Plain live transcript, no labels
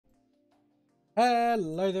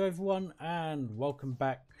Hello there everyone and welcome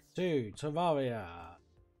back to Terraria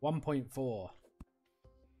 1.4.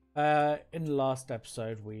 In the last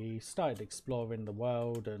episode we started exploring the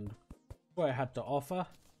world and what it had to offer,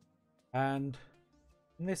 and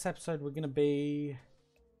in this episode we're going to be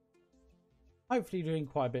hopefully doing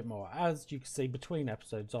quite a bit more. As you can see, between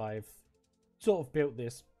episodes I've sort of built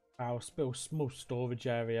this house, built a small storage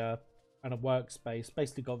area and a workspace,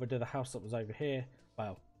 basically got rid of the house that was over here.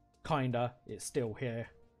 Well, kinda, it's still here,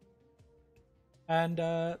 and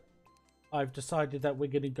I've decided that we're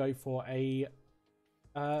going to go for a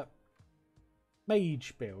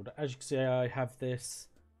mage build. As you can see, I have this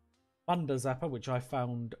thunder zapper which I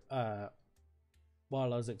found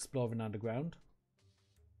while I was exploring underground.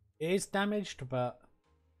 It is damaged, but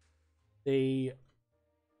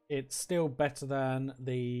it's still better than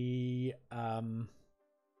the other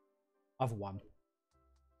one.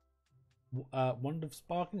 Wand of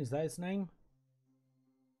Sparking, is that its name?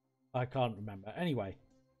 I can't remember. Anyway,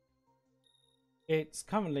 it's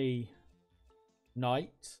currently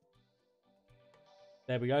night.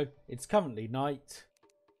 There we go. It's currently night,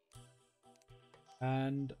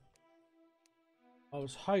 and I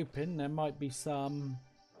was hoping there might be some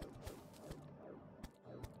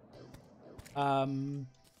fallen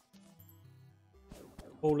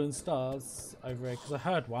stars over here, because I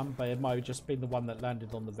heard one, but it might have just been the one that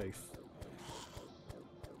landed on the roof.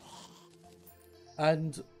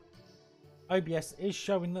 And OBS is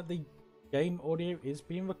showing that the game audio is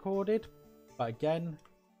being recorded, but again,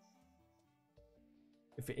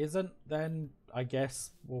 if it isn't, then I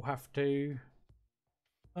guess we'll have to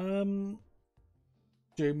do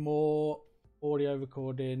more audio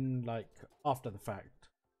recording like after the fact,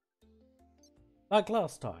 like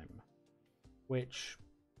last time, which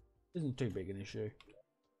isn't too big an issue.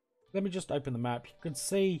 Let me just open the map. You can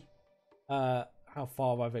see how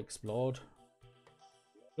far I've explored.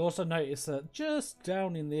 You also notice that just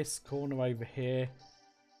down in this corner over here,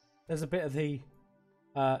 there's a bit of the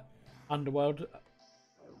underworld.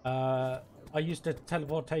 I used a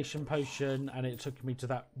teleportation potion and it took me to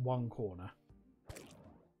that one corner.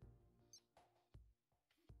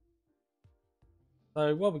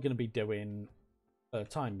 So what we're going to be doing for the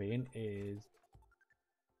time being is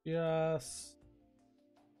just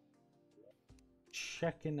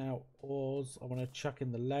checking out ores. I want to chuck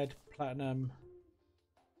in the lead, platinum.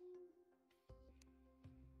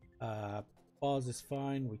 Bars is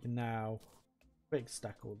fine. We can now quick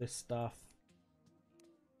stack all this stuff.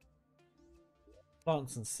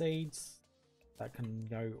 Plants and seeds, that can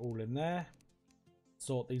go all in there.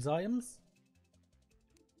 Sort these items.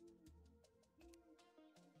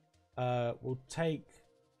 We'll take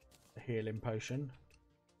the healing potion.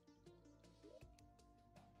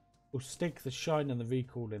 We'll stick the shine and the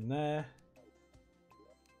recall in there.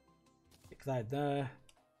 Stick that there.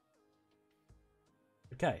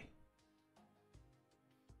 Okay.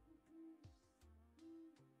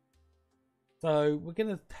 So we're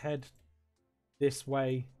going to head this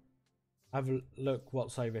way, have a look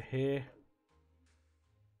what's over here,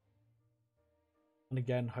 and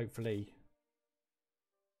again hopefully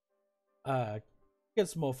get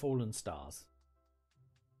some more fallen stars.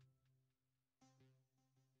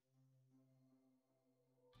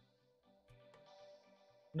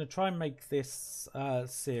 I'm going to try and make this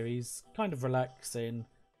series kind of relaxing.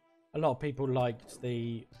 A lot of people liked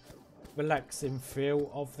the relaxing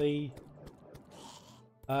feel of the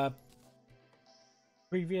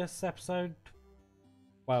previous episode.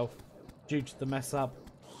 Well, due to the mess up,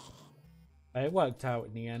 it worked out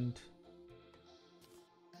in the end.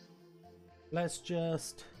 Let's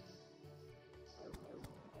just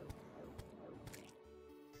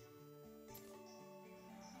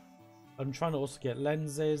I'm trying to also get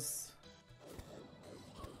lenses.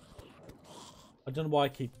 I don't know why I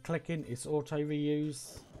keep clicking. It's auto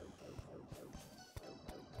reuse,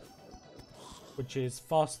 which is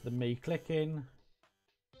faster than me clicking.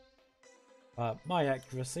 My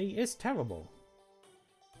accuracy is terrible.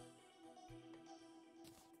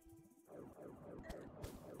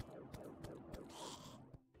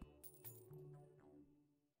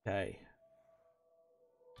 Okay.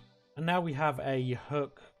 And now we have a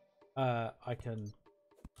hook. I can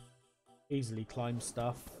easily climb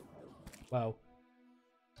stuff. Well,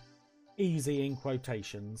 easy in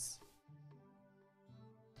quotations.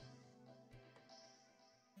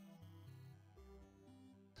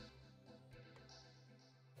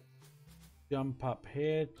 Jump up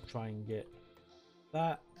here, try and get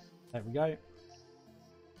that. There we go.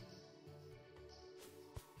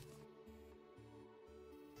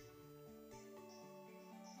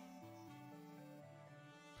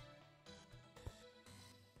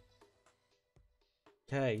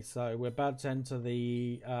 Okay, so we're about to enter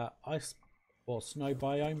the ice or snow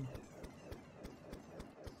biome.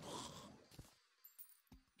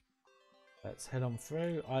 Let's head on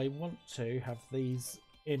through. I want to have these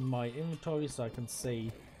in my inventory so I can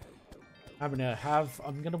see how many I have.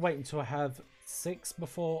 I'm going to wait until I have 6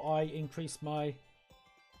 before I increase my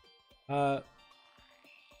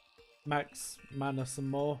max mana some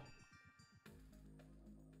more.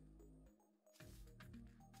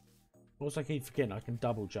 Also, I keep forgetting I can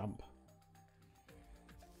double jump.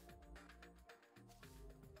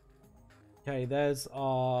 Okay, there's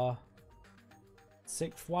our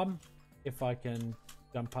 6th one. If I can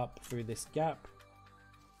jump up through this gap.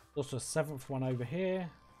 Also a 7th one over here.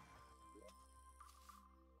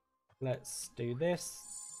 Let's do this.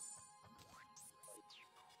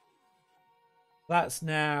 That's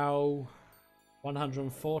now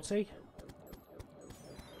 140.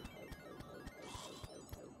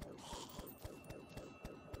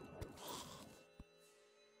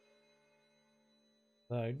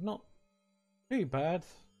 So not too bad.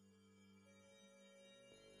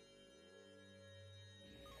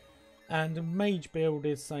 And a mage build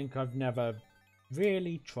is something I've never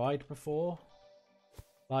really tried before.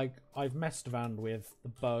 Like, I've messed around with the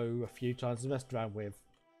bow a few times, I've messed around with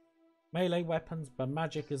melee weapons, but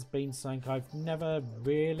magic has been something I've never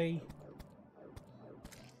really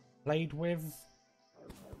played with.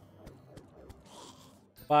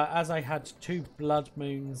 But as I had 2 blood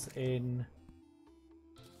moons in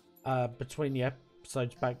between the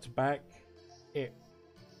episodes back to back,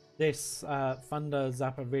 this Thunder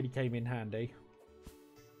Zapper really came in handy.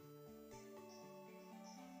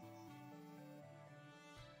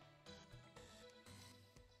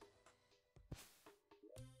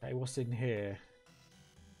 Okay, what's in here?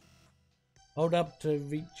 Hold up to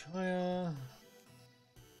reach higher.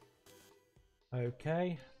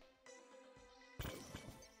 Okay.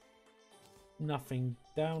 Nothing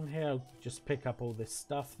down here. I'll just pick up all this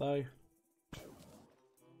stuff though.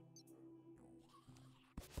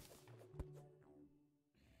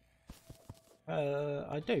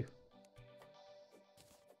 I do.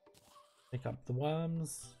 Pick up the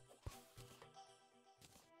worms.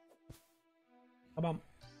 Come on.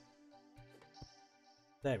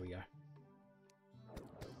 There we go.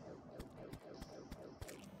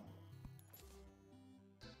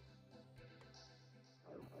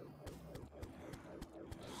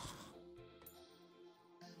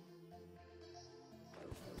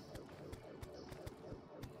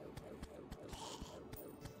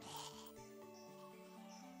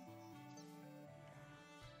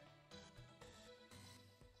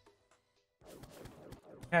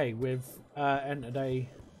 Okay, we've entered a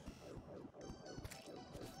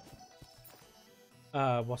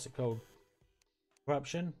what's it called?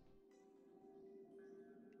 Corruption.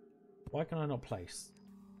 Why can I not place?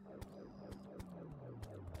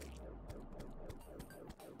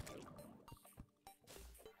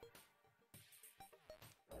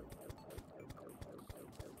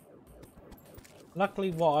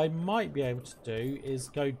 Luckily, what I might be able to do is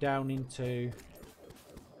go down into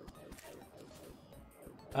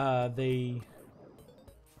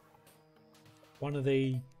one of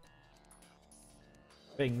the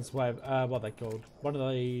things where what are they called? One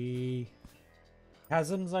of the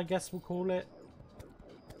chasms, I guess we'll call it.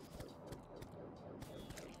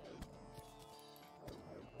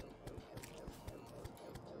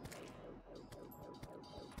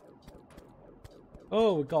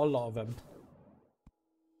 Oh, we've got a lot of them.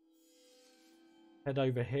 Head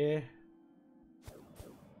over here.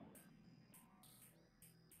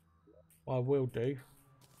 What I will do.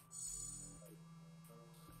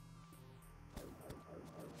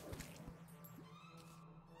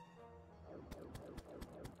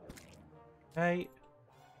 Okay.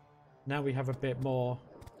 Now we have a bit more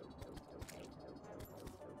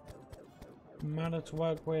mana to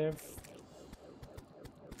work with.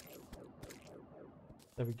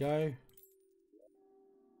 There we go.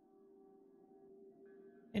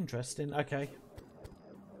 Interesting. Okay.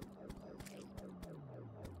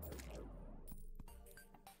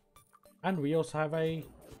 And we also have a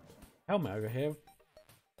helmet over here.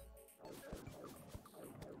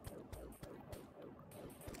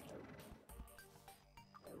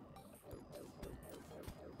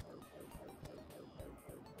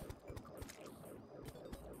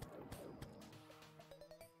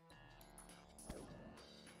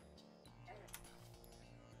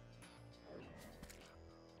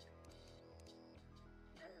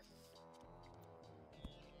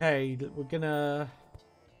 Okay, we're gonna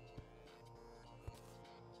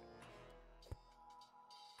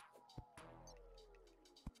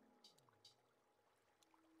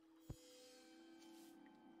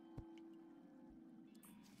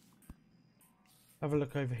Have a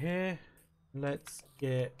look over here. Let's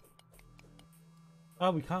get...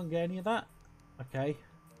 Oh, we can't get any of that? Okay.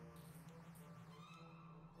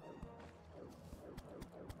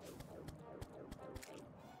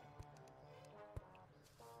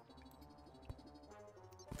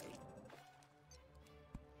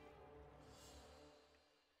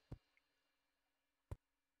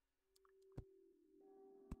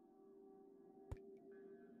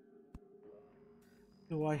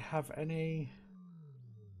 Do I have any?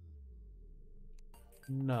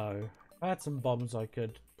 No. If I had some bombs I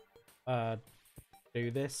could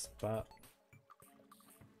do this, but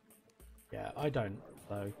yeah, I don't,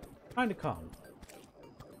 so kinda can't.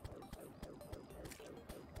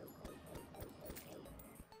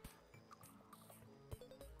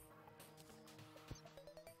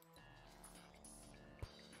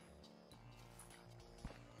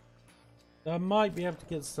 I might be able to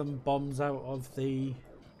get some bombs out of the...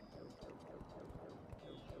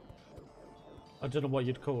 I don't know what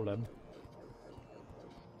you'd call them.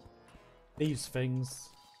 These things.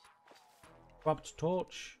 Corrupt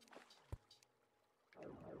torch.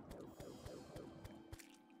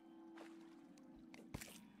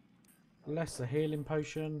 Lesser healing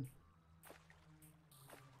potion.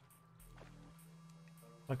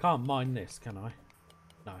 I can't mine this, can I?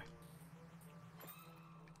 No.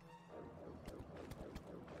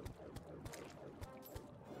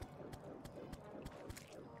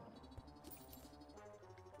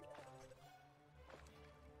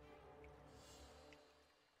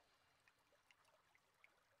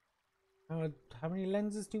 How many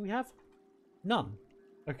lenses do we have? None.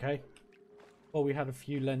 Okay. Well, we had a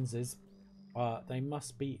few lenses, but they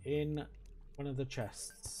must be in one of the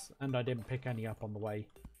chests, and I didn't pick any up on the way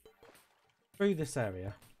through this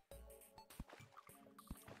area.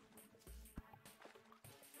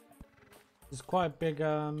 There's quite a big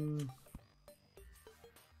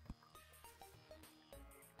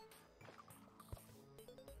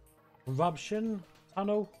eruption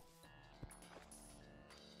tunnel.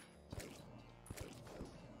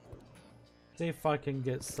 See if I can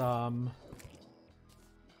get some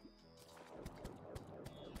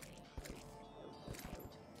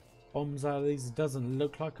bombs out of these. It doesn't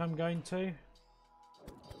look like I'm going to.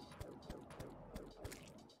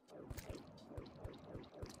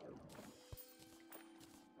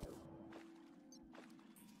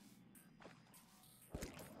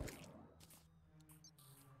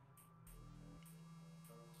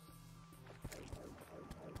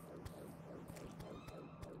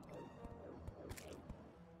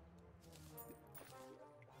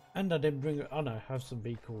 And I didn't bring it. Oh no, have some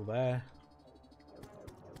vehicle there.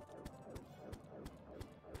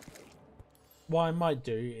 What I might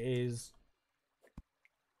do is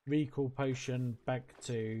recall potion back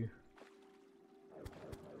to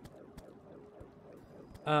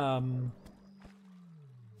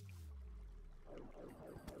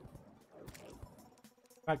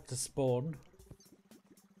back to spawn.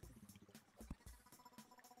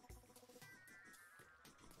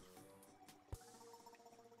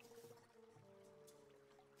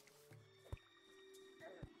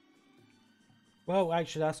 Well,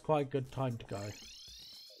 actually, that's quite a good time to go.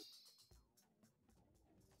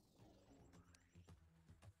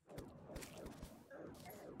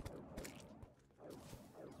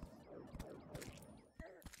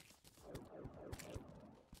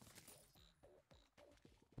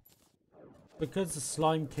 Because the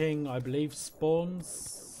Slime King, I believe,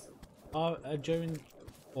 spawns during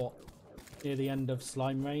or near the end of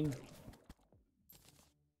Slime Rain,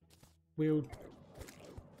 we'll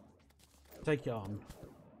take it on.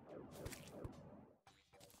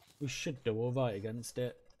 We should do alright against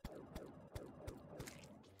it.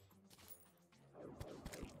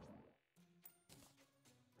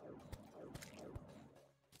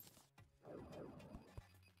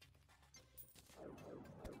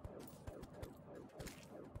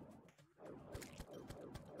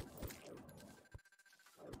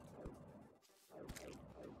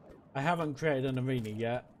 I haven't created an arena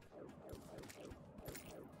yet.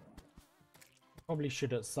 Probably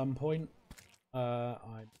should at some point.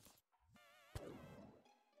 I'm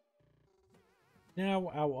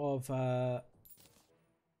now out of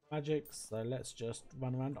magic, so let's just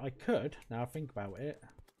run around. I could, now I think about it,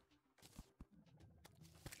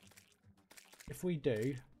 if we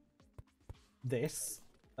do this,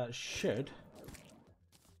 that should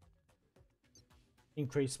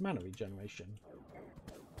increase mana regeneration.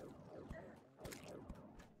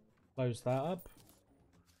 Close that up.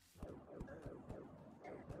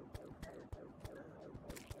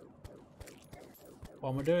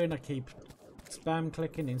 What am I doing? I keep spam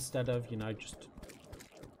clicking instead of, you know, just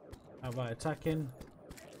outright attacking.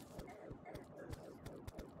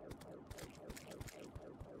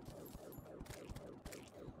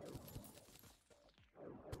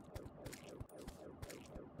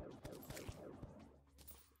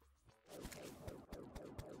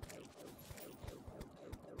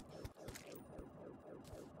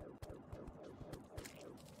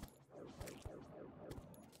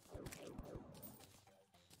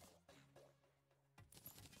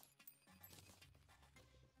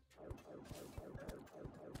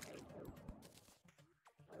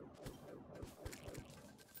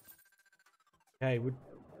 Okay, we're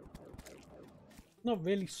not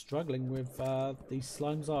really struggling with these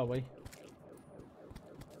slimes, are we?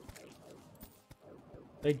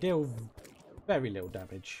 They deal very little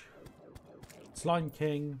damage. Slime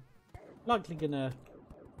King, likely gonna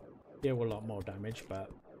deal a lot more damage, but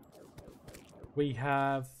we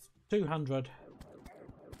have 200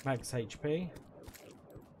 max HP.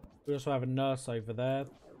 We also have a nurse over there,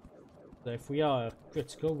 so if we are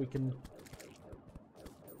critical, we can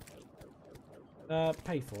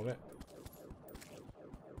pay for it.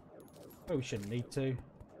 But we shouldn't need to.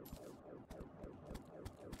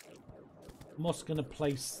 I'm also going to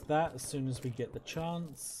place that as soon as we get the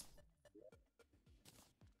chance.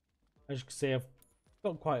 As you can see, I've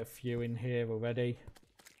got quite a few in here already.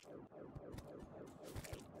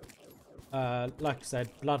 Like I said,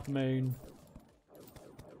 Blood Moon.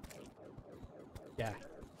 Yeah,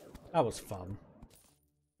 that was fun.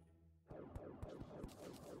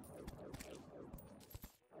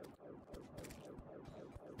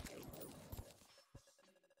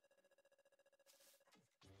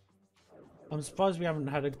 I'm surprised we haven't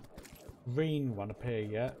had a green one appear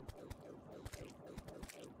yet.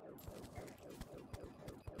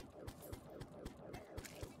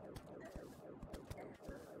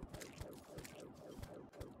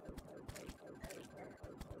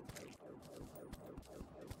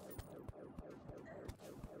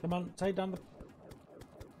 Come on, take down the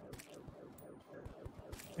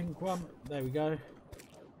pink one. There we go.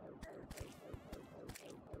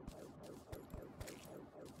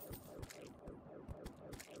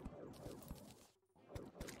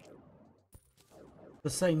 The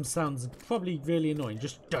same sounds probably really annoying.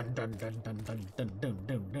 Just dun dun dun dun dun dun dun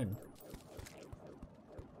dun dun.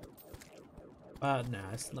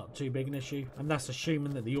 Nah, it's not too big an issue. And that's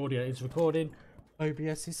assuming that the audio is recording.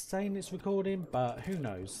 OBS is saying it's recording, but who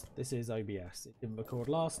knows? This is OBS. It didn't record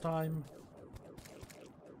last time.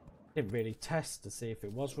 Didn't really test to see if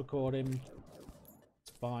it was recording.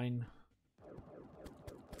 It's fine.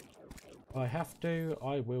 If I have to,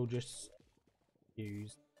 I will just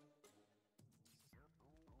use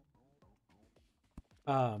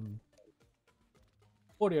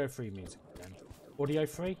audio free music again. Audio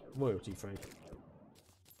free, royalty free.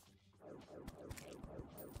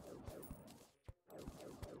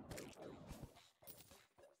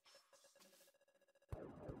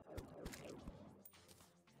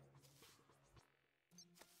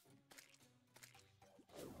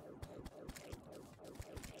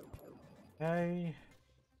 Okay.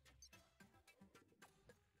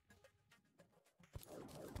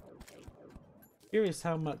 Curious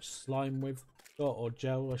how much slime we've got, or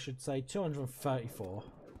gel I should say. 234.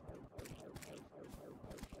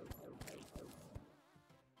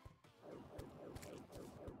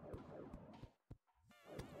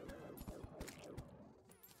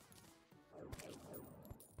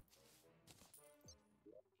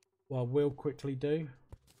 Well, we'll quickly do.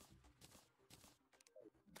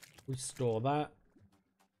 We store that.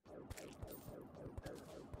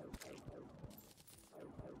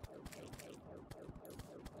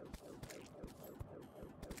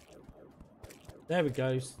 There we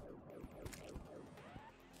go.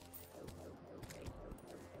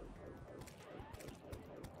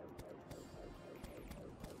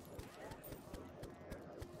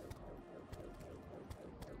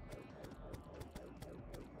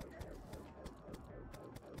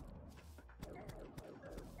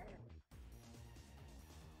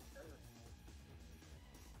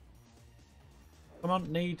 Come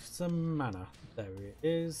on, need some mana. There it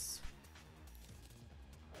is.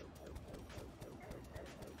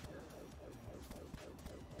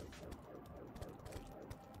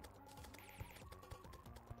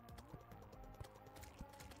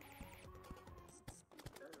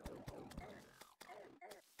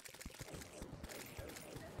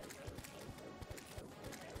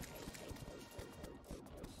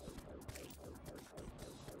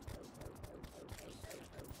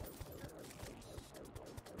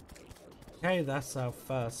 Okay, that's our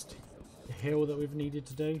first heal that we've needed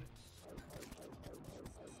to do.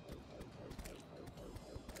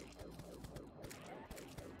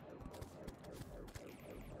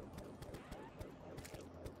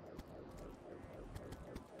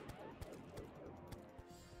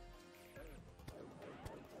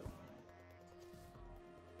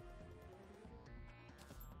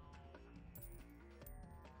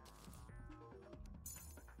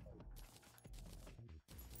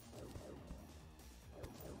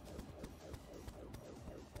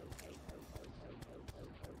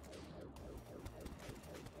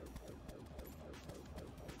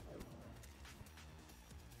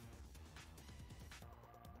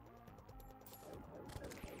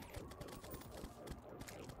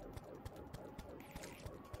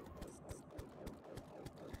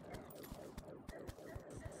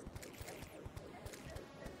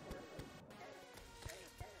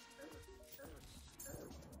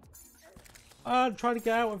 I'm trying to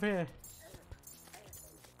get out of here.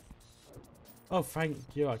 Oh, thank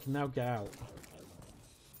you. I can now get out.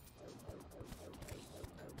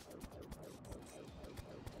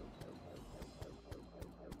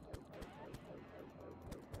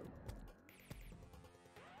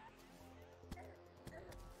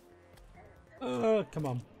 Come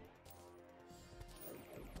on.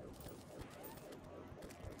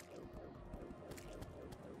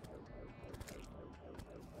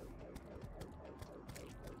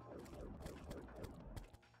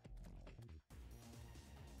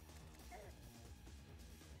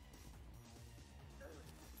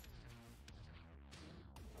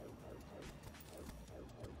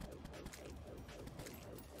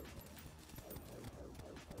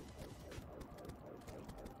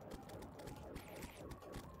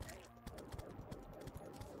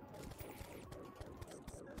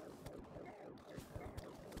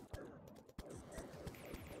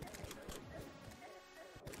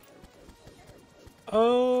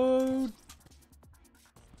 Oh,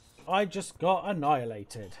 I just got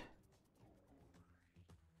annihilated.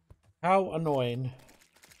 How annoying.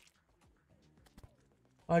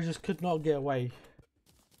 I just could not get away.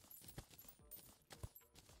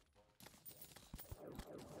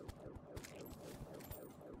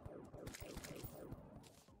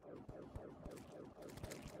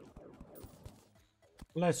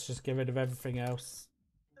 Let's just get rid of everything else.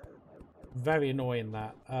 Very annoying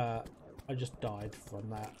that. I just died from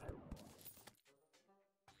that.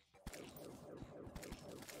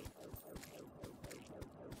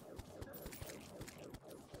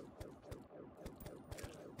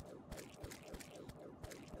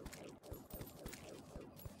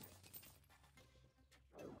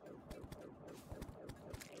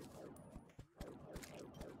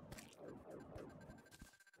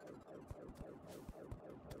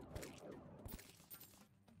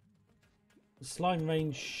 The slime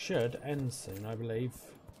range should end soon, I believe.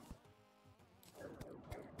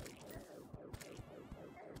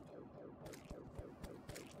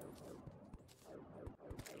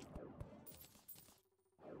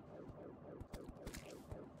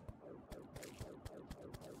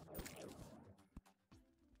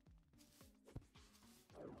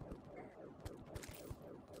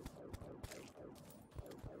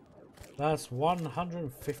 That's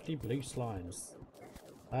 150 blue slimes.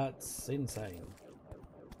 That's insane.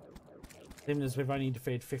 Even as we've only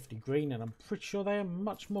defeated 50 green, and I'm pretty sure they are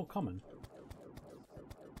much more common.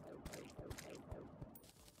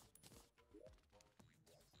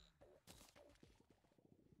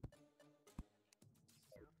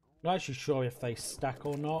 I'm not actually sure if they stack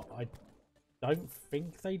or not. I don't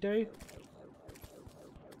think they do.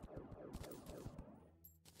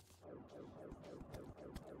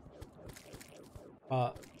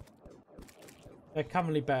 But they're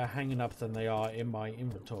currently better hanging up than they are in my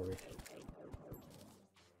inventory.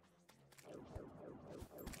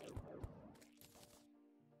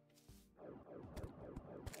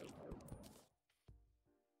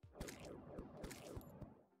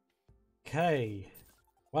 Okay.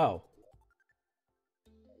 Well.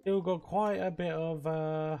 Still got quite a bit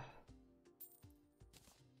of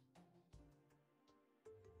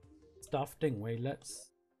stuff, didn't we? Let's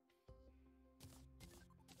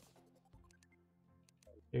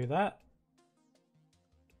do that.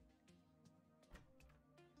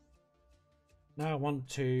 Now I want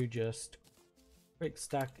to just quick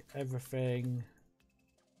stack everything.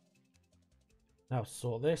 Now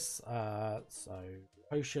sort this. So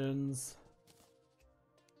potions.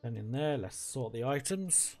 Then in there, let's sort the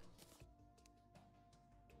items.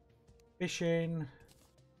 Fishing.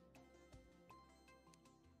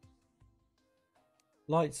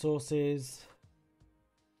 Light sources.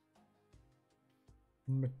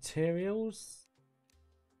 Materials.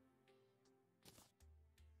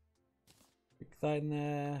 Pick that in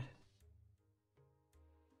there.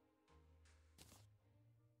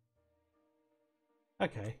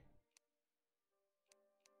 Okay.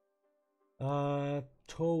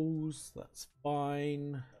 Tools, that's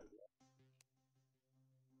fine.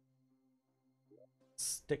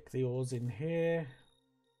 Stick the ores in here.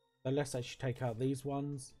 So let's actually take out these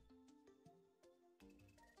ones.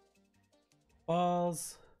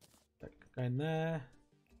 Bars, that could go in there.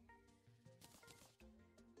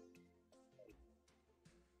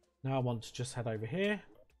 Now I want to just head over here.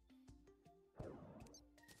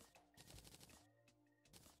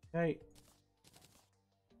 Okay.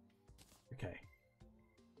 Okay.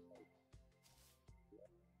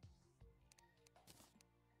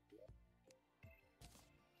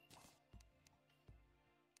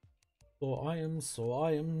 Sort items,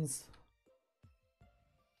 sort items.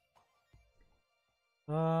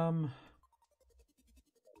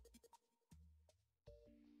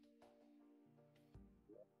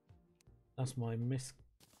 That's my mist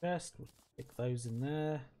chest. We'll stick those in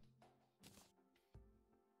there.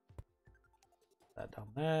 That down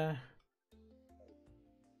there.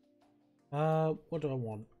 What do I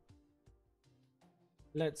want?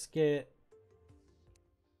 Let's get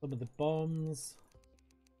some of the bombs.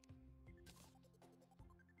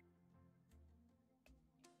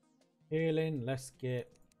 Healing. Let's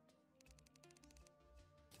get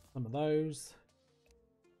some of those.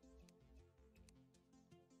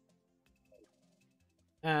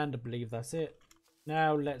 And I believe that's it.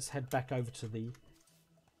 Now let's head back over to the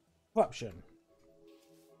corruption.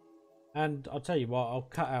 And I'll tell you what, I'll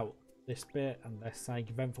cut out this bit unless something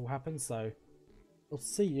eventful happens, so I'll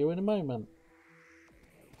see you in a moment.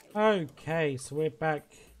 Okay, so we're back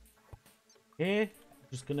here.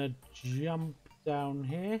 Just gonna jump down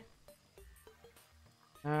here.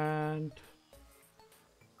 And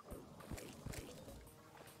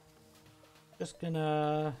just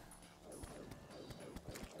gonna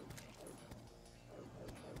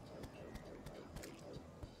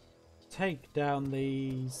take down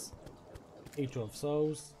these Eater of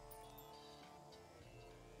Souls.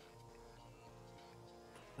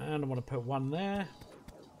 And I want to put one there.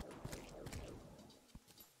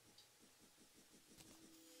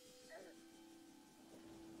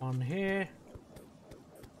 One here.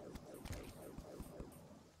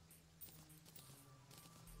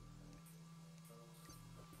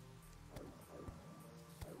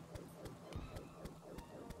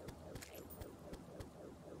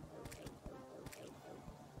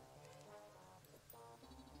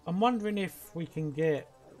 I'm wondering if we can get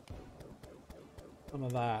some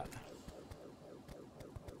of that.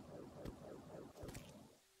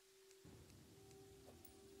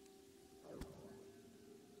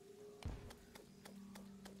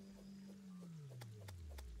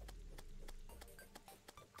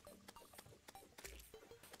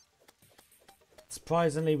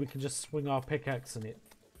 Surprisingly, we can just swing our pickaxe and it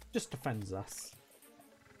just defends us.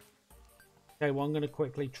 Okay, what I'm going to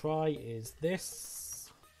quickly try is this.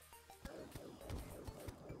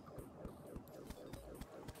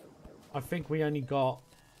 I think we only got...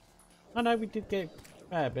 I know we did get a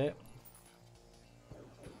fair bit.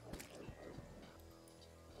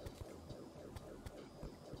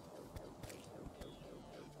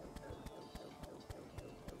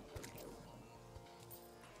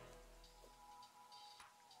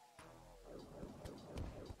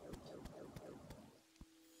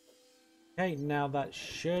 Okay, now that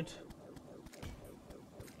should...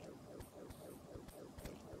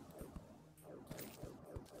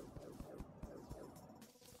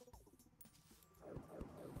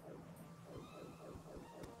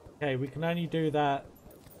 Okay, we can only do that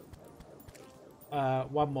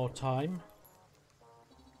one more time.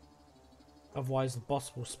 Otherwise the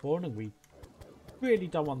boss will spawn and we really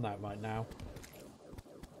don't want that right now.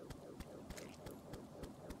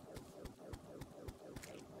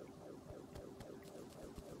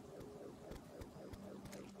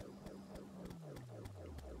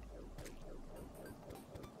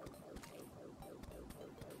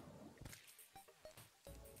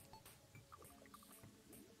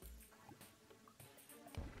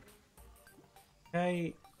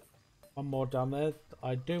 Okay, one more down there.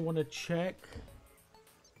 I do want to check.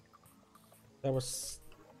 There was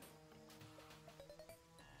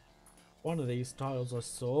one of these tiles I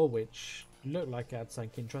saw which looked like it had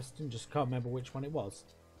something interesting, just can't remember which one it was.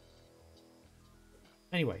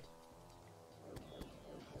 Anyway.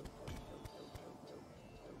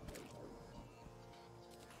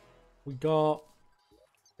 We got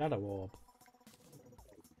Shadow Orb.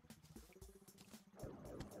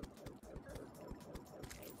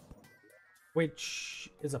 Which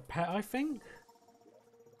is a pet, I think.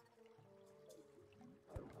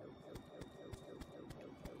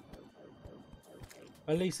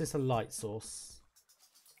 At least it's a light source.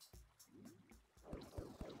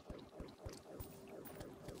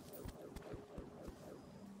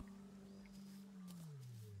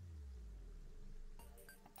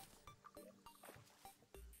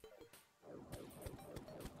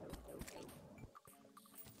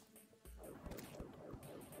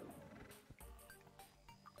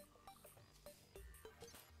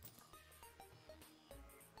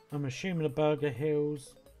 I'm assuming the burger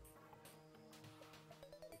heals.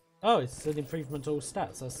 Oh, it's an improvement to all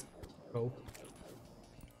stats. That's cool.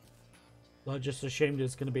 I just assumed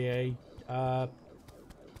it's going to be a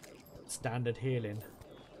standard healing.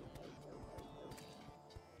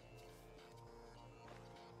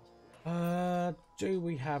 Do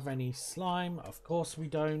we have any slime? Of course we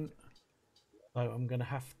don't. So I'm going to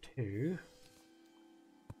have to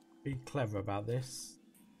be clever about this.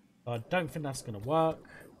 I don't think that's going to work.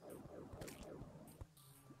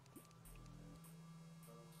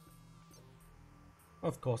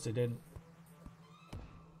 Of course it didn't.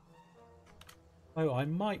 Oh, I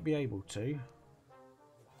might be able to.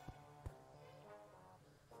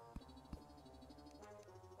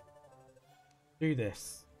 Do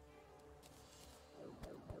this.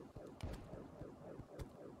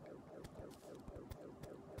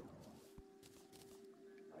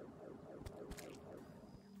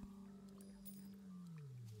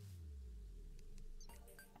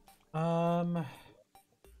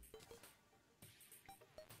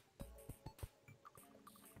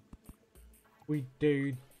 We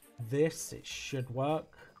do this, it should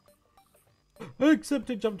work. Except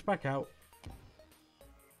it jumped back out.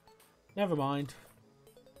 Never mind.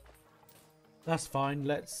 That's fine.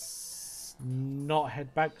 Let's not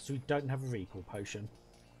head back because we don't have a recall potion.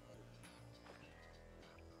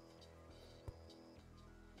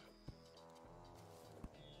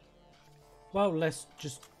 Well, let's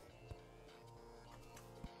just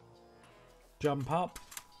jump up.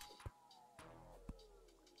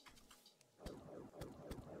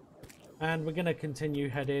 And we're going to continue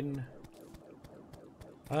heading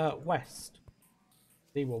west.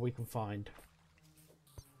 See what we can find.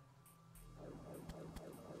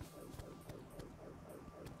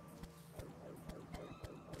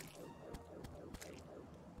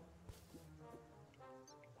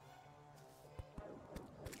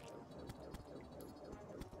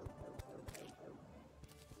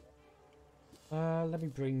 Let me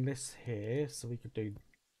bring this here so we could do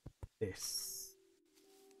this.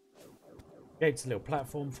 Creates a little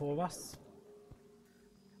platform for us.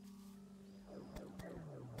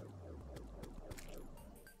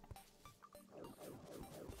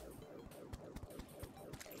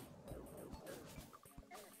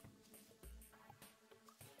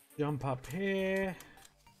 Jump up here.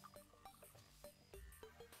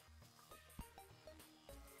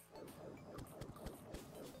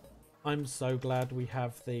 I'm so glad we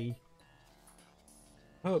have the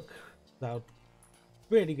hook. That's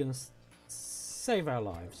really going to save our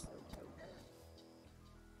lives.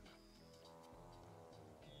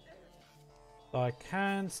 So I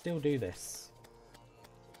can still do this.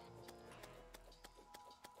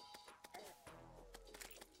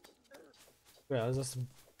 Yeah, there's some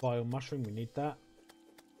vile mushroom. We need that.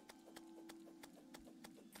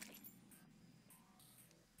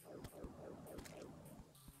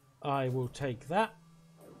 I will take that.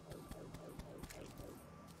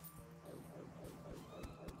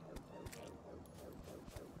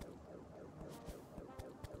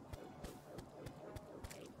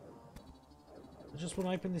 I just want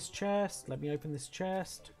to open this chest. Let me open this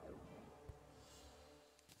chest.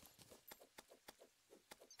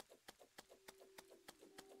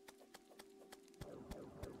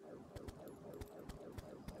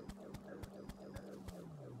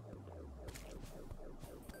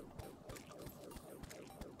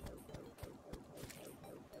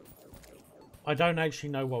 I don't actually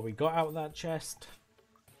know what we got out of that chest.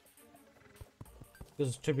 Because I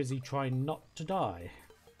was too busy trying not to die.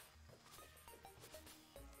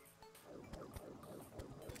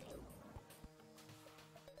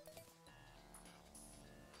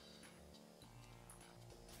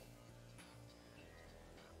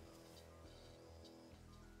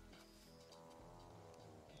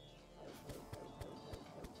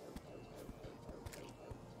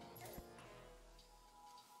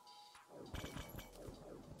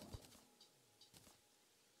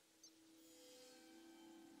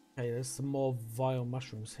 Okay, there's some more vile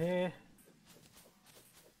mushrooms here.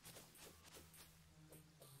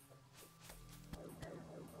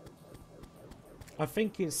 I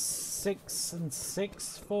think it's 6 and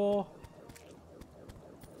 6 for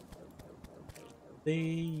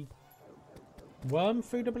the worm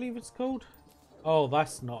food, I believe it's called. Oh,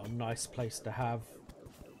 that's not a nice place to have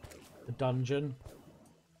a dungeon.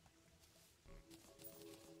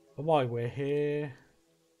 But while we're here,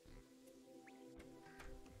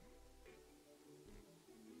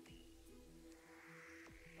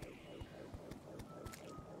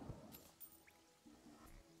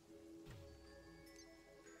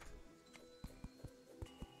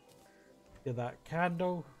 get that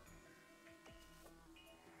candle.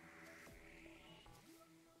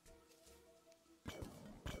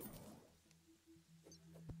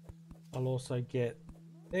 I'll also get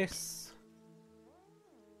this.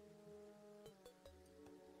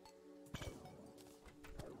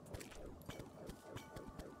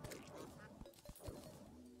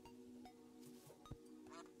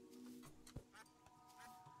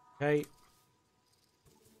 Okay.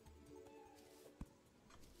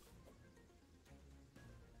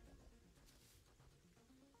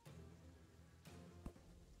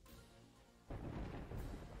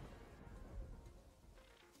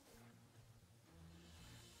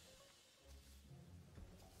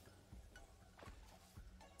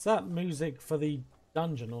 Is that music for the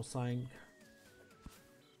dungeon or something?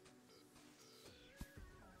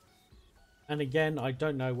 And again, I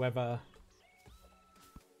don't know whether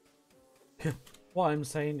what I'm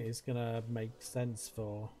saying is gonna make sense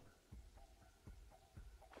for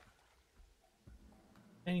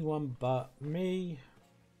anyone but me.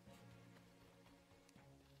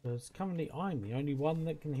 Because currently I'm the only one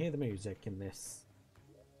that can hear the music in this.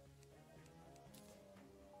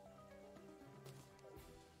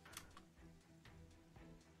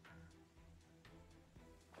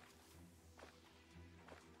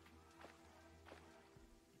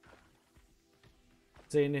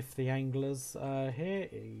 Seeing if the angler's here.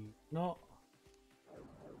 He's not.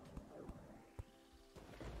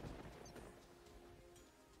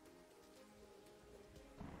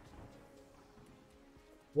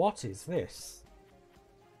 What is this?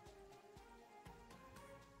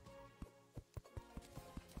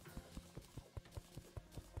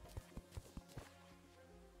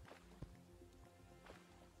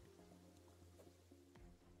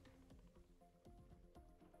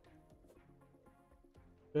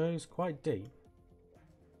 Goes quite deep.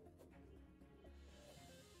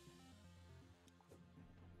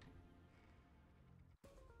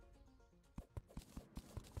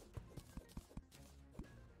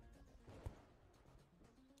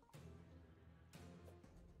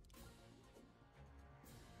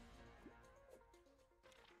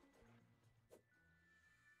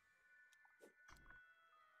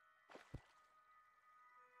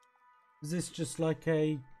 Is this just like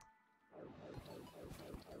a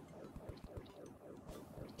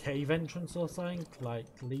cave entrance or something? Like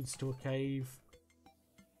leads to a cave?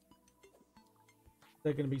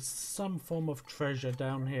 There's going to be some form of treasure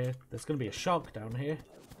down here. There's going to be a shark down here.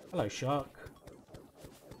 Hello, shark.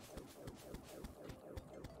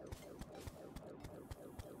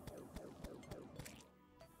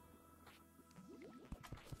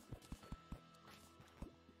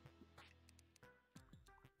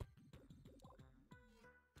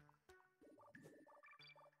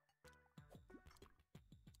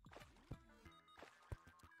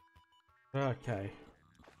 Okay.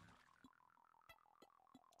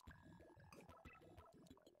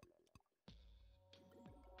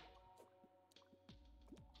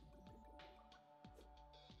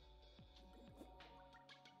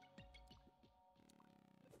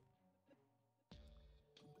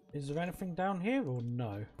 Is there anything down here or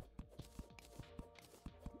no?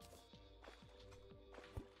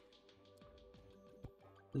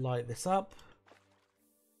 Light this up.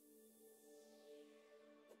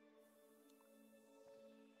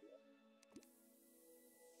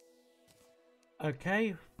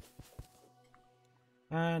 Okay.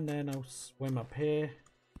 And then I'll swim up here.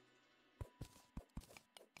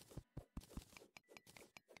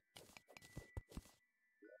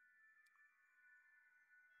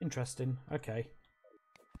 Interesting. Okay.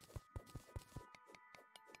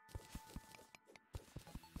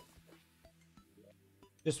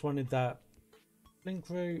 Just wanted that link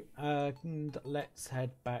route, and let's head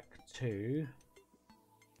back to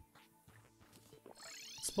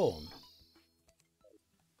spawn.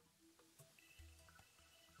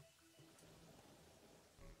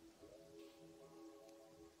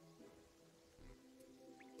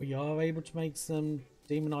 We are able to make some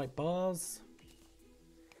demonite bars.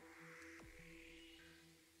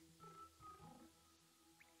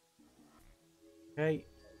 Okay.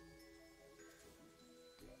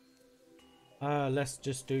 Let's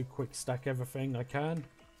just do quick stack everything I can.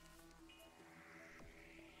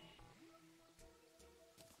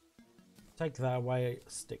 Take that away,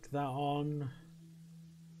 stick that on.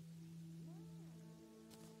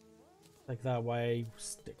 Take that away,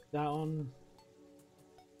 stick that on.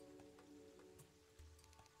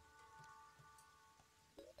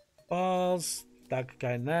 Bars, that could go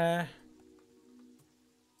in there.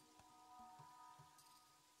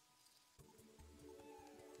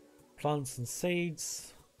 Plants and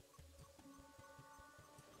seeds.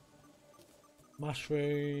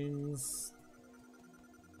 Mushrooms.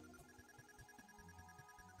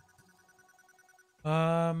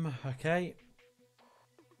 Okay.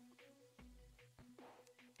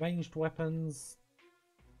 Ranged weapons.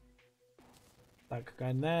 That could go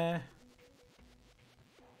in there.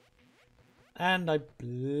 And I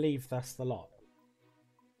believe that's the lot.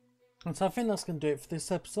 And so I think that's going to do it for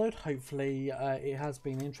this episode. Hopefully it has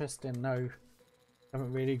been interesting. No,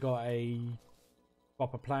 haven't really got a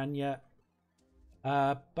proper plan yet.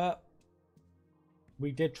 But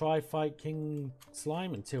we did try fight King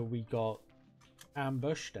Slime until we got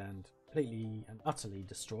ambushed and completely and utterly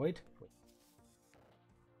destroyed. Which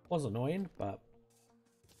was annoying, but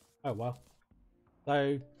oh well.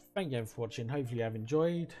 So thank you for watching. Hopefully you have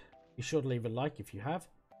enjoyed. Be sure to leave a like if you have.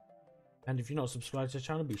 And if you're not subscribed to the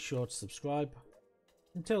channel, be sure to subscribe.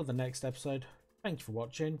 Until the next episode, thank you for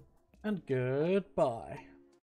watching and goodbye.